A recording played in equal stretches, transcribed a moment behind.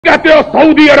कहते हो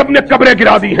सऊदी अरब ने कब्रें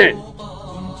गिरा दी हैं,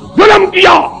 जुल्म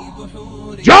किया।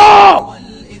 जाओ,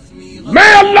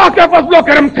 मैं अल्लाह के फजलो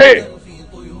करम से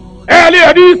अहले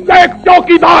हदीस का एक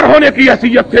चौकीदार होने की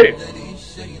हैसियत से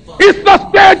इस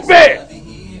स्टेज पे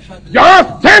जहां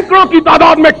सैकड़ों की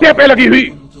तादाद में टेपें लगी हुई,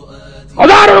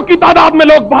 हजारों की तादाद में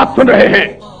लोग बात सुन रहे हैं,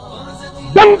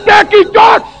 डंके की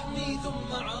चोट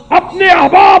अपने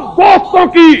अहबाब दोस्तों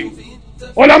की,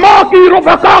 उलमा की,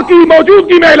 रुफका की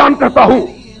मौजूदगी में ऐलान करता हूं,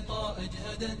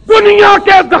 दुनिया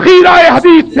के ज़ख़ीरा-ए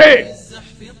हदीस से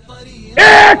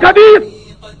एक हदीस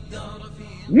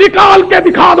निकाल के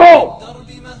दिखा दो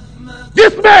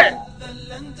जिसमें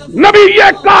नबी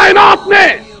ये कायनात ने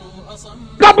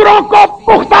कब्रों को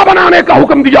पुख्ता बनाने का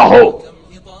हुक्म दिया हो।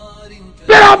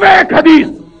 सिर्फ एक हदीस,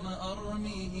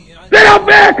 सिर्फ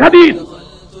एक हदीस,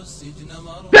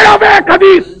 सिर्फ एक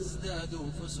हदीस।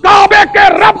 काबे के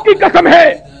रब की कसम है,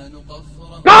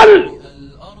 कल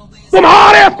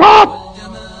तुम्हारे साथ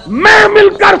मैं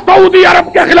मिलकर सऊदी अरब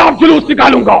के खिलाफ जुलूस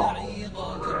निकालूंगा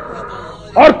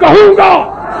और कहूंगा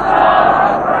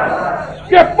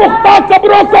कि पुख्ता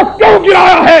कब्रों को क्यों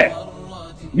गिराया है,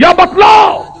 या बतलाओ।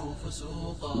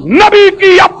 नबी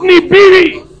की अपनी बीवी,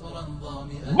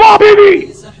 वो बीवी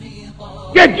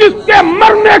कि जिसके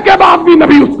मरने के बाद भी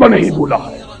नबी उसको नहीं भूला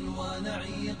है।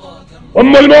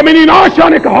 उम्मुल मोमिनीन आयशा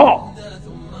ने कहा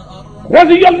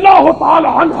रज़ी अल्लाह ताला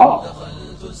अन्हा,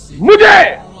 मुझे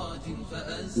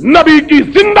नबी की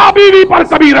जिंदा बीवी पर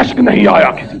कभी रश्क नहीं आया।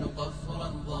 किसी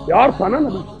प्यार था ना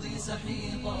नबी,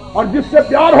 और जिससे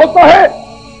प्यार होता है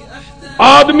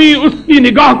आदमी उसकी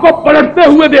निगाह को पलटते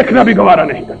हुए देखना भी गवारा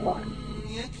नहीं करता है।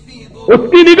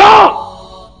 उसकी निगाह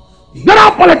जरा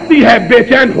पलटती है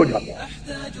बेचैन हो जाता है।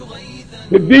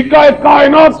 सिद्दीक़ा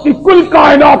कायनात की कुल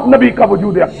कायनात नबी का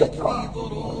वजूद अक़दस था।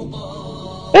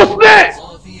 उसने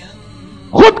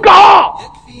खुद कहा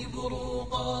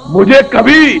मुझे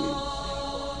कभी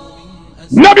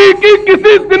नबी की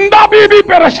किसी जिंदा बीवी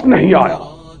पे रश्क नहीं आया,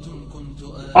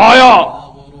 आया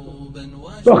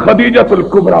तो खदीजतुल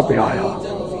कुबरा पे आया।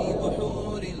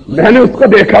 मैंने उसको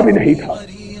देखा भी नहीं था।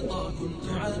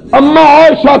 अम्मा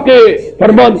आयशा के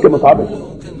फरमान के मुताबिक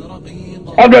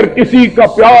अगर किसी का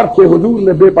प्यार से हुजूर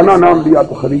ने बेपनाह नाम दिया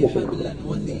तो खदीजतुल कुबरा।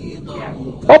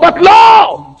 और बतलाओ,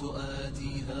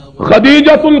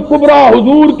 खदीजतुल कुबरा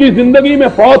हुजूर की जिंदगी में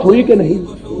फौत हुई कि नहीं?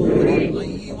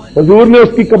 हुजूर ने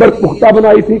उसकी कब्र पुख्ता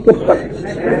बनाई थी कब तक?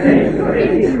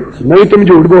 नहीं, तुम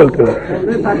झूठ बोलते हो।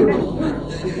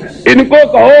 इनको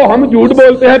कहो हम झूठ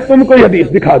बोलते हैं, तुम कोई हदीस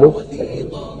दिखा दो,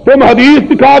 तुम हदीस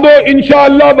दिखा दो,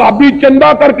 इंशाअल्लाह भाभी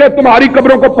चंदा करके तुम्हारी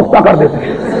कब्रों को पुख्ता कर देते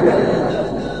हैं।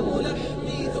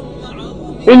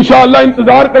 इंशाअल्लाह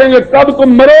इंतजार करेंगे कब तुम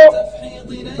मरो,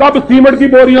 कब सीमेंट की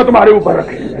बोरियां तुम्हारे ऊपर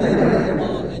रखें।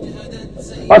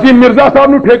 असी मिर्जा साहब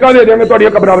को ठेका दे देंगे तो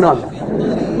कब्र बना दें।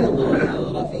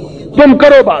 तुम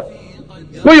करो बात,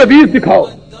 कोई हदीस दिखाओ।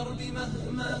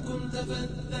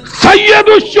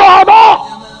 सैयदुश्शुहदा,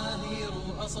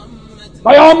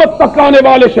 कयामत तक आने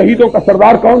वाले शहीदों का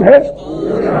सरदार कौन है?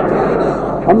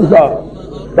 हमजा।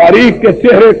 तारीख के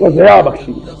चेहरे को ज़या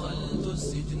बख्शी,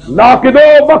 नाकिदो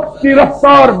वक्त की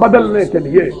रफ्तार बदलने के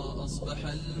लिए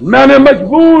मैंने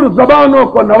मजबूर जबानों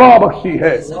को नवा बख्शी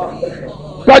है।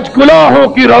 कजकुलाहों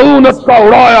की रऊनत का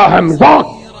उड़ाया है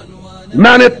मजाक,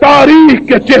 मैंने तारीख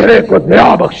के चेहरे को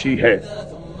ज़या बख्शी है।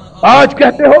 आज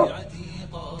कहते हो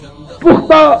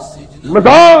पुख्ता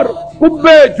मज़ार,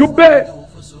 कुब्बे, जुब्बे,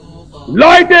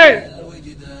 लाइटें,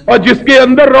 और जिसके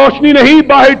अंदर रोशनी नहीं,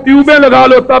 बाहर ट्यूबें लगा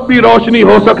लो तब भी रोशनी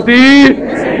हो सकती,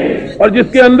 और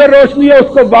जिसके अंदर रोशनी है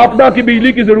उसको वापडा की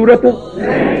बिजली की जरूरत है।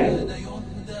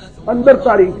 अंदर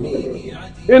तारीख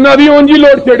नदी ऊंजी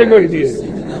लोड शेडिंग हुई थी।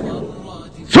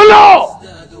 सुनो,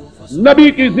 नबी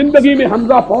की जिंदगी में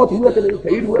हमजा फौत हुए कि नहीं,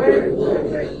 शहीद हुए कि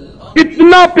नहीं?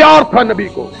 इतना प्यार था नबी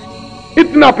को,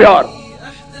 इतना प्यार,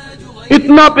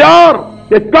 इतना प्यार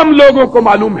कि कम लोगों को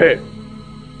मालूम है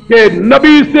कि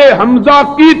नबी से हमजा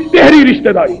की तिहरी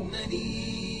रिश्तेदारी।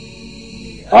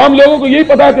 आम लोगों को यही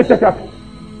पता है कि चचा थे,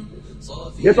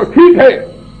 ये तो ठीक है,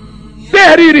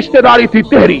 तिहरी रिश्तेदारी थी,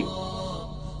 तिहरी।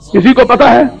 किसी को पता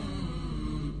है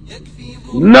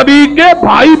नबी के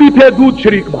भाई भी थे, दूध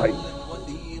शरीक भाई,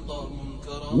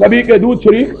 नबी के दूध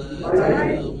शरीक,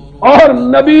 और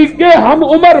नबी के हम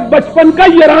उम्र बचपन का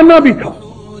याराना भी था,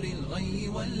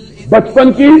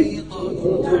 बचपन की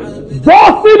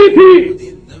दोस्ती भी थी।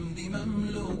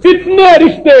 इतने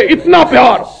रिश्ते, इतना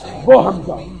प्यार। वो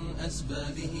हमजा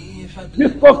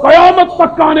जिसको कयामत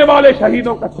तक आने वाले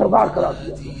शहीदों का सरदार करा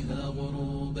दिया,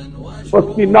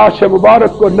 उसकी नाश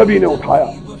मुबारक को नबी ने उठाया,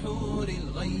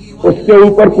 उसके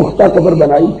ऊपर पुख्ता कब्र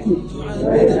बनाई थी।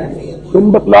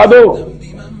 तुम बतला दो,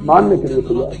 मानने के लिए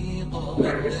तैयार।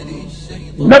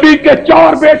 नबी के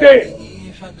 4 बेटे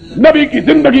नबी की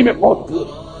जिंदगी में मौत हुए।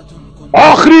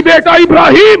 आखिरी बेटा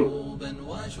इब्राहिम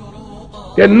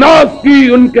के नाज की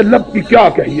उनके लब की क्या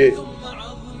कहिए,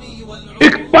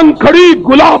 एक पंखड़ी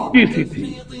गुलाब की सी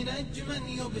थी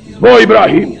वो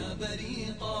इब्राहिम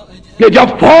कि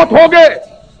जब फौत हो गए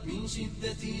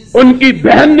उनकी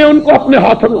बहन ने उनको अपने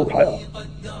हाथों में उठाया।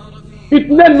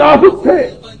 इतने नाजुक थे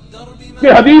कि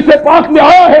हदीस पाक में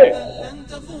आया है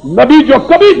नबी जो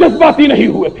कभी जज्बाती नहीं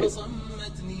हुए थे उस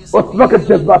वक्त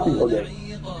जज्बाती हो गए।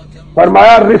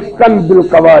 फरमाया रिफ्कन बिल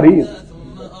कवारीस,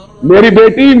 मेरी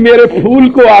बेटी मेरे फूल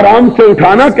को आराम से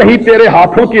उठाना, कहीं तेरे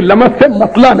हाथों की लमस से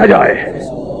मसला न जाए।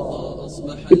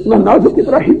 इतना नाजुक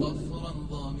इब्राहिम,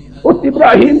 उस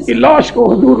इब्राहिम की लाश को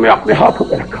हुजूर ने अपने हाथों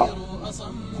में रखा।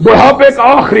 बुढ़ापे का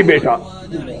आखिरी बेटा,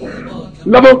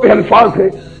 लबों पे अल्फाज है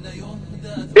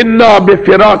इन्ना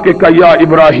बेफिराक़िका या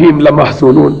इब्राहिम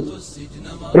लमहसूनून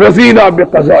रज़ीना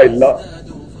बिक़ज़ाइल्लाह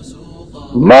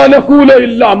मा नक़ूलु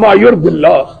इल्ला मा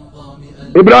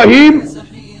युर्दिल्लाह। इब्राहिम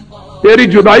तेरी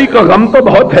जुदाई का गम तो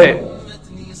बहुत है,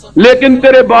 लेकिन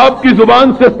तेरे बाप की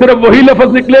जुबान से सिर्फ वही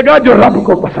लफ्ज निकलेगा जो रब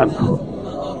को पसंद हो,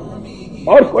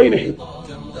 और कोई नहीं।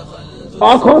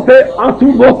 आंखों से आंसू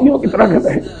मोतियों की तरह गिर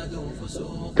रहे।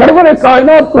 सरवर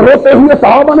कायनात को रोते हुए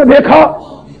सहाबा ने देखा,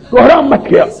 कोहराम मच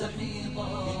गया।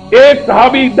 एक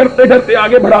सहाबी डरते डरते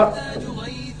आगे बढ़ा,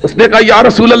 उसने कहा या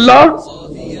रसूल अल्लाह,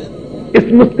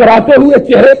 इस मुस्कुराते हुए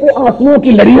चेहरे पे आंसुओं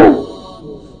की लड़ियां,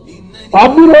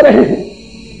 आप भी रो रहे हैं।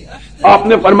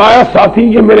 आपने फरमाया साथी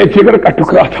ये मेरे जिगर का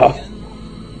टुकड़ा था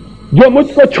जो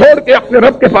मुझको छोड़ के अपने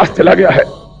रब के पास चला गया है।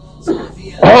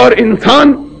 और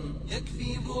इंसान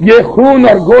ये खून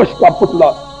और गोश्त का पुतला,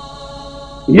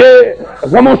 ये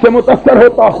गमों से मुतस्सर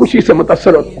होता, खुशी से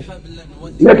मुतस्सर होता,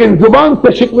 लेकिन जुबान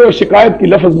से शिकवे और शिकायत की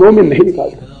लफ्ज मुंह में नहीं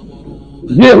निकालता।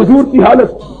 ये हुजूर की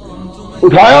हालत।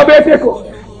 उठाया बेटे को,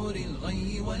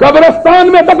 कब्रिस्तान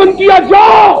में दफन किया।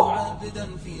 जाओ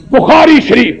बुखारी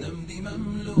शरीफ,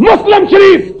 मुस्लिम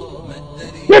शरीफ,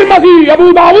 तिरमिज़ी,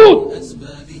 अबू दाऊद,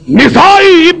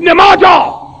 निसाई, इब्न माजा,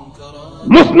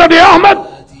 मुस्नद अहमद,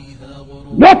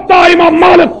 मुवत्ता इमाम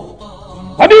मालिक,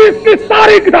 हदीस की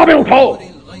सारी किताबें उठाओ।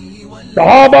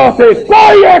 सहाबा से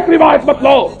कोई एक रिवायत मत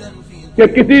लो कि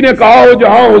किसी ने कहा हो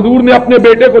जहां हुजूर ने अपने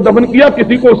बेटे को दफन किया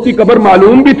किसी को उसकी कब्र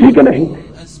मालूम भी थी कि नहीं।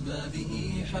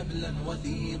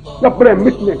 कब्रें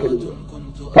मिटने के लिए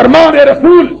फरमान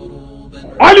रसूल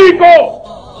अली को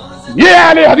ये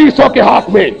अहले हदीसों के हाथ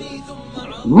में,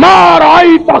 मार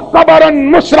आई कबरन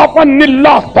मुशरफन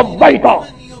निल्ला सब्बैता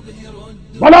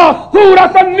भला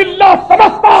सूरतन निल्ला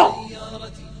सबस्ता।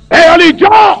 ए अली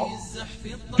जाओ,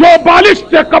 जो बालिश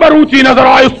से कब्र ऊंची नजर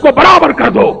आए उसको बराबर कर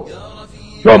दो,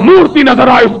 जो मूर्ति नजर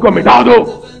आए उसको मिटा दो।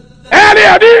 अहले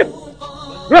हदीस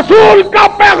रसूल का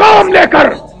पैगाम लेकर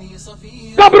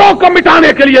कब्रों को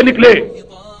मिटाने के लिए निकले।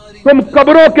 तुम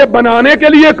कब्रों के बनाने के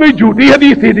लिए कोई झूठी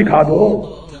हदीस ही दिखा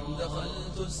दो,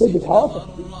 तो दिखाओ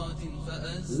सकती।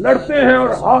 लड़ते हैं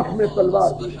और हाथ में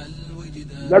तलवार,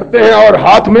 लड़ते हैं और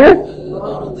हाथ में।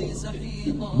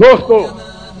 दोस्तों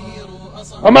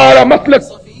हमारा मसलक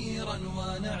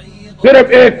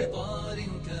सिर्फ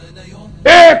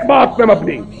एक बात पे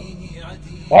मबनी,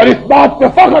 और इस बात पे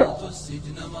फख्र,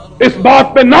 इस बात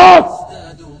पे नाज,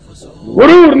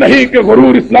 गुरूर नहीं कि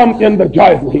गुरूर इस्लाम के अंदर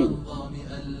जायज नहीं,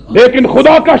 लेकिन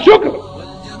खुदा का शुक्र,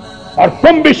 और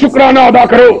तुम भी शुक्राना अदा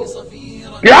करो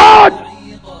कि आज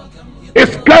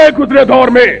इस गए गुजरे दौर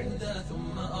में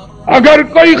अगर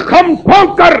कोई खम ठोंक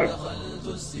कर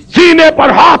सीने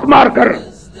पर हाथ मारकर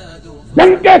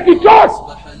डंके की चोट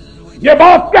ये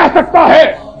बात कह सकता है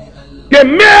कि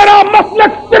मेरा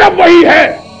मसलक सिर्फ वही है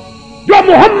जो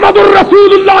मुहम्मदुर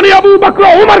रसूलुल्लाह ने अबू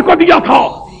बकर उमर को दिया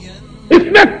था,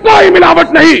 इसमें कोई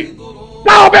मिलावट नहीं।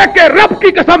 काबे के रब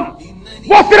की कसम,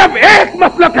 वो सिर्फ एक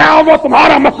मसलक है और वो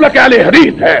तुम्हारा मसलक अहले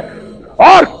हदीस है,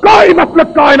 और कोई मसलक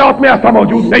कायनात में ऐसा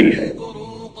मौजूद नहीं है।